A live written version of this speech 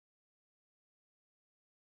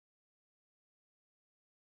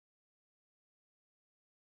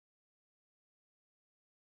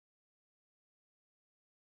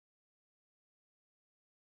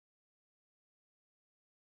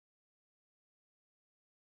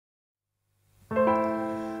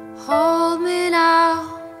Hold me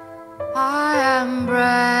now, I am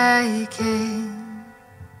breaking.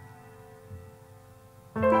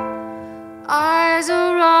 Eyes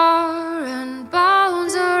are roaring,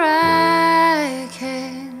 bones are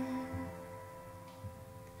aching.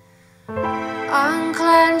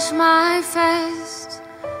 Unclench my fist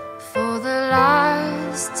for the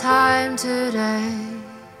last time today.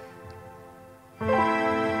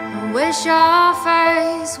 I wish your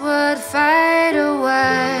face would fade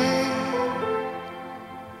away.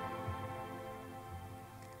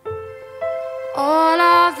 All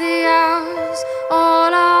of the hours,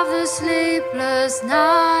 all of the sleepless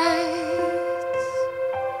nights,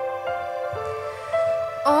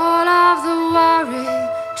 all of the worry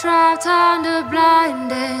trapped under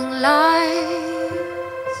blinding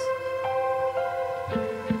lights,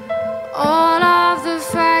 all of the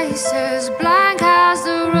faces blank as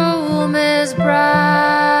the room is bright.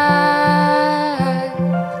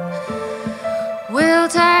 We'll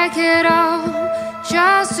take it all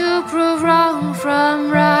just to prove wrong from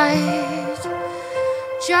right,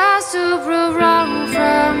 just to prove wrong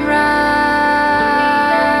from right.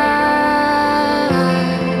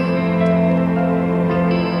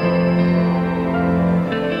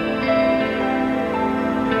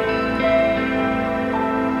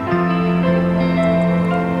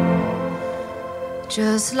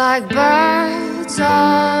 Just like birds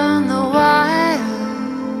on the wire,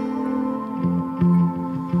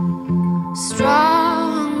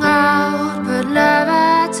 strung out but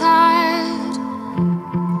never tired.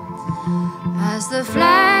 As the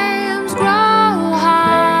flames grow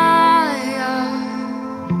higher,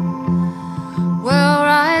 we'll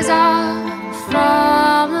rise up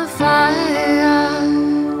from the fire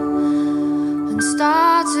and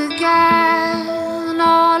start again.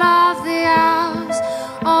 All of the hours,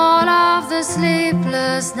 all of the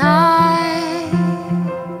sleepless nights,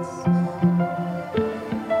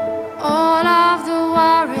 all of the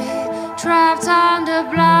worry trapped under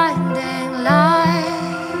blinding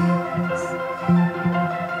lights,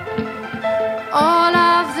 all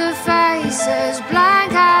of the faces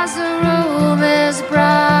blank as the room is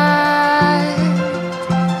bright.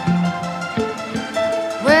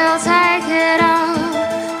 We'll take it all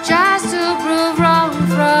just to prove wrong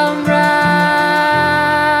from right,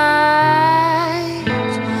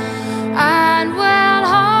 and we'll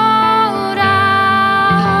hold out.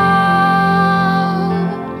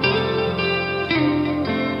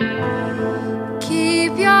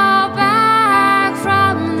 Keep your back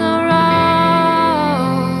from the road,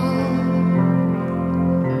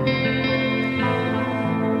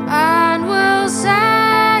 and we'll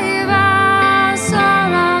save our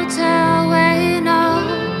sorrow till we know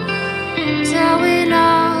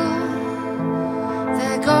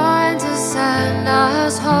they're going to send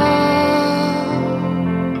us home.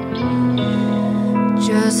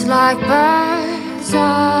 Just like birds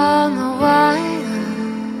on the wire,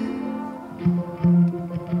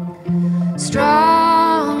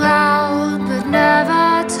 strung out but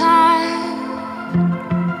never tired.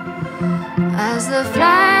 As the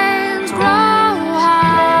flames grow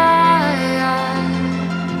higher,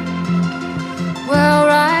 we'll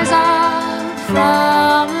rise up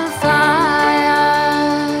from the fire.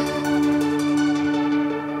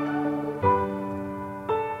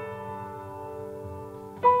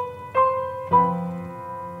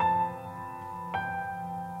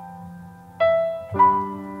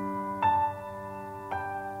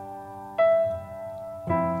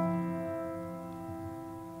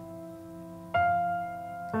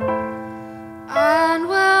 And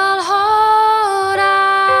we'll hold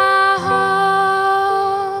our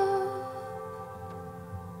hope.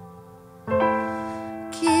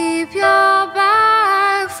 Keep your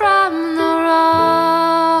back from the road,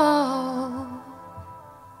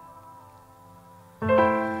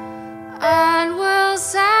 and we'll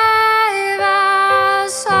save our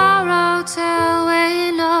sorrow till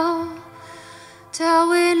we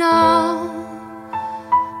know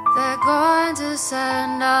they're going to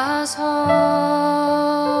send us home.